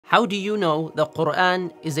How do you know the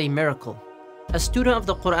Quran is a miracle? A student of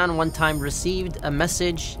the Quran one time received a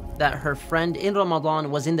message that her friend in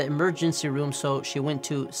Ramadan was in the emergency room, so she went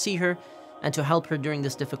to see her and to help her during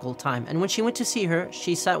this difficult time. And when she went to see her,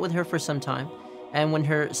 she sat with her for some time. And when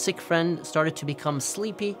her sick friend started to become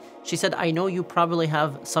sleepy, she said, I know you probably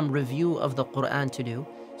have some review of the Quran to do,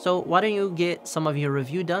 so why don't you get some of your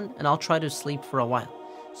review done and I'll try to sleep for a while.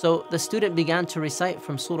 So the student began to recite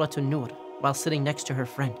from Surah An-Nur while sitting next to her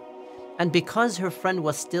friend. And because her friend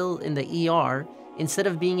was still in the ER, instead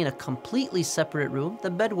of being in a completely separate room, the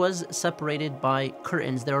bed was separated by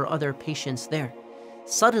curtains. There are other patients there.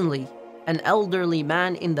 Suddenly, an elderly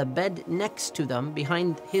man in the bed next to them,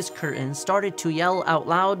 behind his curtains, started to yell out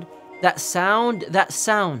loud, that sound.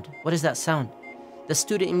 What is that sound? The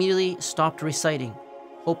student immediately stopped reciting,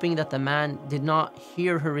 hoping that the man did not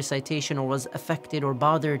hear her recitation or was affected or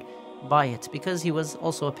bothered by it, because he was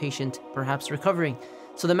also a patient, perhaps recovering.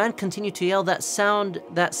 So the man continued to yell, that sound,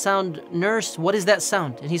 nurse, what is that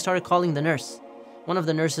sound? And he started calling the nurse. One of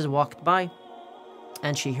the nurses walked by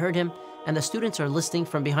and she heard him, and the students are listening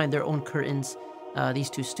from behind their own curtains, these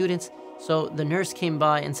two students. So the nurse came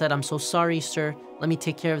by and said, I'm so sorry, sir. Let me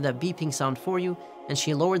take care of that beeping sound for you. And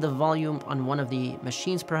she lowered the volume on one of the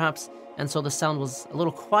machines perhaps, and so the sound was a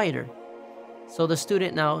little quieter. So the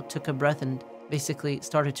student now took a breath and basically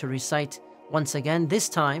started to recite once again. This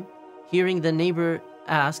time, hearing the neighbor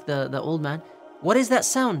ask the old man, what is that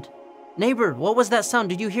sound? Neighbor, what was that sound?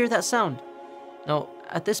 Did you hear that sound? Now,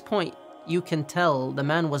 at this point, you can tell the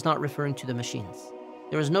man was not referring to the machines.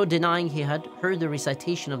 There was no denying he had heard the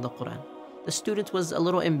recitation of the Quran. The student was a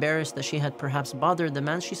little embarrassed that she had perhaps bothered the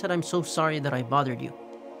man. She said, I'm so sorry that I bothered you.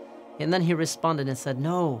 And then he responded and said,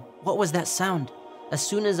 no, what was that sound? As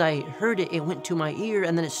soon as I heard it, it went to my ear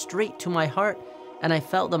and then it straight to my heart, and I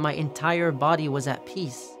felt that my entire body was at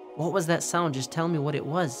peace. What was that sound? Just tell me what it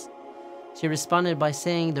was. She responded by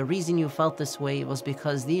saying, the reason you felt this way was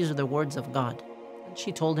because these are the words of God. And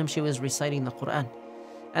she told him she was reciting the Quran.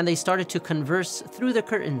 And they started to converse through the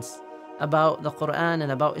curtains about the Quran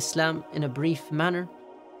and about Islam in a brief manner.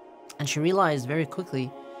 And she realized very quickly,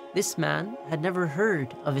 this man had never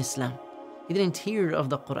heard of Islam. He didn't hear of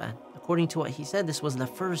the Quran. According to what he said, this was the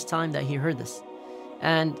first time that he heard this.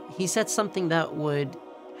 And he said something that would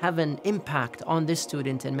have an impact on this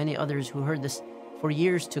student and many others who heard this for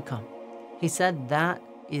years to come. He said, that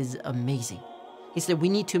is amazing. He said, we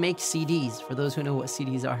need to make CDs, for those who know what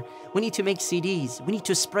CDs are. We need to make CDs. We need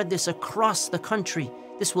to spread this across the country.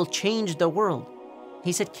 This will change the world.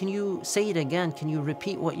 He said, can you say it again? Can you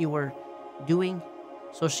repeat what you were doing?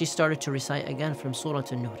 So she started to recite again from Surah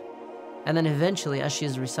An-Nur. And then eventually, as she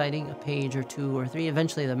is reciting a page or two or three,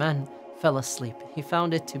 eventually the man fell asleep. He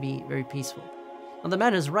found it to be very peaceful. Now the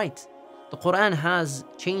man is right. The Quran has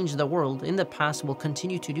changed the world in the past, will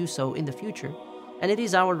continue to do so in the future. And it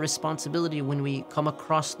is our responsibility when we come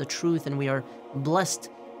across the truth and we are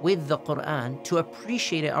blessed with the Quran to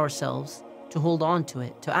appreciate it ourselves, to hold on to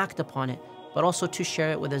it, to act upon it, but also to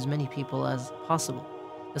share it with as many people as possible.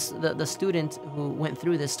 The student who went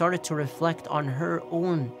through this started to reflect on her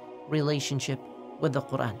own relationship with the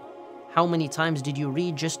Quran. How many times did you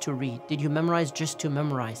read just to read? Did you memorize just to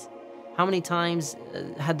memorize? How many times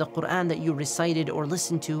had the Quran that you recited or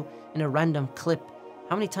listened to in a random clip,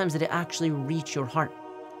 how many times did it actually reach your heart?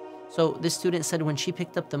 So this student said when she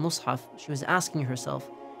picked up the Mus'haf, she was asking herself,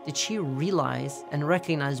 did she realize and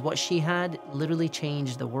recognize what she had literally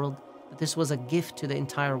changed the world? That this was a gift to the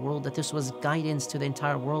entire world, that this was guidance to the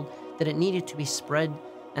entire world, that it needed to be spread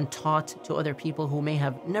and taught to other people who may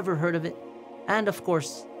have never heard of it. And of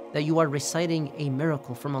course, that you are reciting a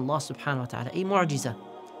miracle from Allah subhanahu wa ta'ala, a mu'jiza.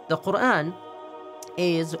 The Quran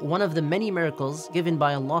is one of the many miracles given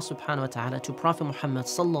by Allah subhanahu wa ta'ala to Prophet Muhammad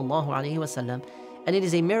sallallahu alayhi wa sallam, and it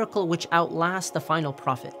is a miracle which outlasts the final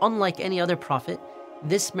prophet. Unlike any other prophet,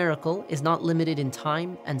 this miracle is not limited in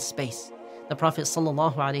time and space. The Prophet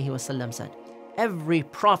sallallahu alayhi wa sallam said, every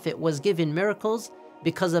prophet was given miracles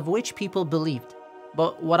because of which people believed.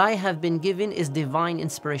 But what I have been given is divine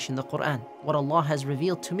inspiration, the Quran, what Allah has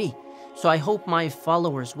revealed to me. So I hope my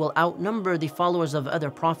followers will outnumber the followers of other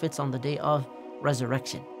prophets on the day of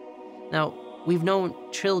resurrection. Now, we've known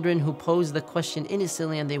children who pose the question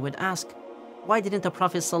innocently and they would ask, why didn't the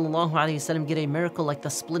Prophet ﷺ get a miracle like the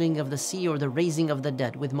splitting of the sea or the raising of the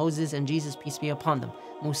dead with Moses and Jesus, peace be upon them,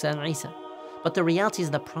 Musa and Isa? But the reality is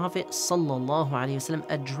the Prophet ﷺ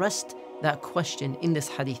addressed that question in this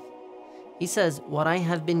hadith. He says, what I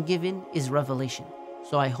have been given is revelation.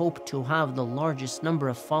 So I hope to have the largest number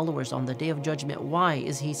of followers on the Day of Judgment. Why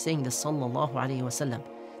is he saying this, sallallahu alayhi wasallam?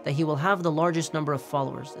 That he will have the largest number of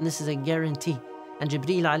followers, and this is a guarantee. And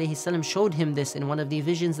Jibreel alayhi salam showed him this in one of the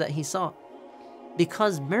visions that he saw.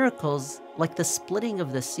 Because miracles like the splitting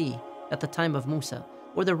of the sea at the time of Musa,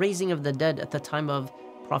 or the raising of the dead at the time of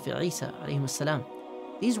Prophet Isa alayhi salam,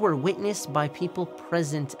 these were witnessed by people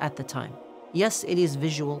present at the time. Yes, it is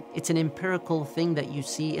visual, it's an empirical thing that you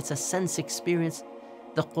see, it's a sense experience.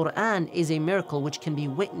 The Quran is a miracle which can be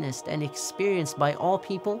witnessed and experienced by all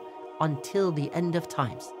people until the end of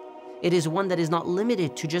times. It is one that is not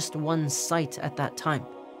limited to just one site at that time.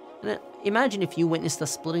 And imagine if you witnessed the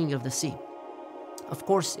splitting of the sea. Of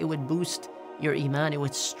course, it would boost your iman, it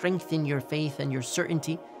would strengthen your faith and your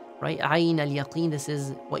certainty, right? Ayn al-yaqeen, this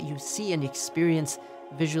is what you see and experience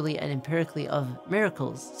visually and empirically of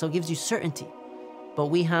miracles. So it gives you certainty. But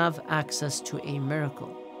we have access to a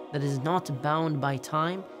miracle that is not bound by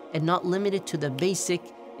time and not limited to the basic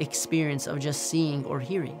experience of just seeing or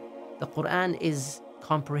hearing. The Quran is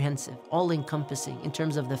comprehensive, all-encompassing in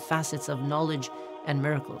terms of the facets of knowledge and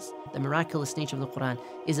miracles. The miraculous nature of the Quran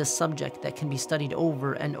is a subject that can be studied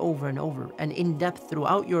over and over and over and in depth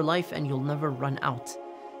throughout your life, and you'll never run out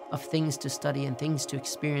of things to study and things to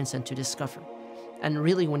experience and to discover. And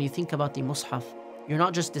really, when you think about the Mus'haf, you're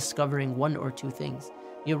not just discovering one or two things.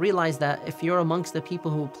 You realize that if you're amongst the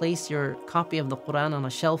people who place your copy of the Quran on a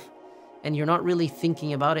shelf and you're not really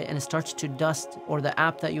thinking about it and it starts to dust, or the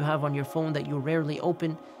app that you have on your phone that you rarely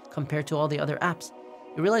open compared to all the other apps,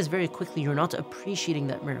 you realize very quickly you're not appreciating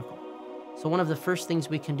that miracle. So one of the first things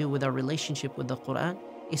we can do with our relationship with the Quran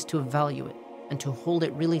is to value it and to hold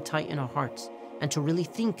it really tight in our hearts and to really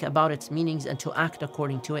think about its meanings and to act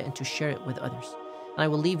according to it and to share it with others. And I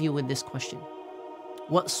will leave you with this question.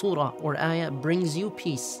 What surah or ayah brings you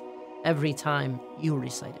peace every time you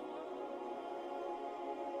recite it?